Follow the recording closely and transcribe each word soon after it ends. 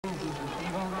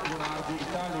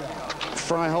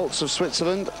Freiholz of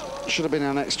Switzerland should have been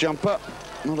our next jumper.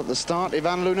 Not at the start.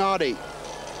 Ivan Lunardi,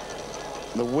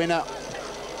 the winner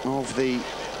of the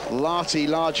Lati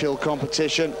Large Hill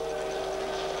competition.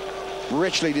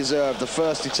 Richly deserved, the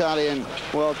first Italian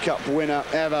World Cup winner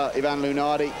ever, Ivan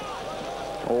Lunardi.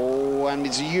 Oh, and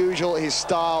as usual, his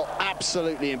style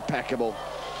absolutely impeccable.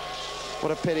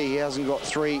 What a pity he hasn't got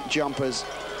 3 jumpers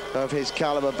of his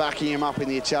caliber backing him up in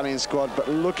the Italian squad, but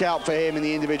look out for him in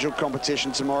the individual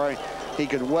competition tomorrow. He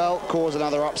could well cause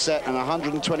another upset, and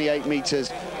 128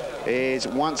 meters is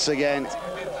once again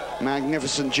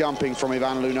magnificent jumping from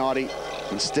Ivan Lunardi,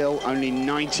 and still only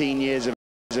 19 years of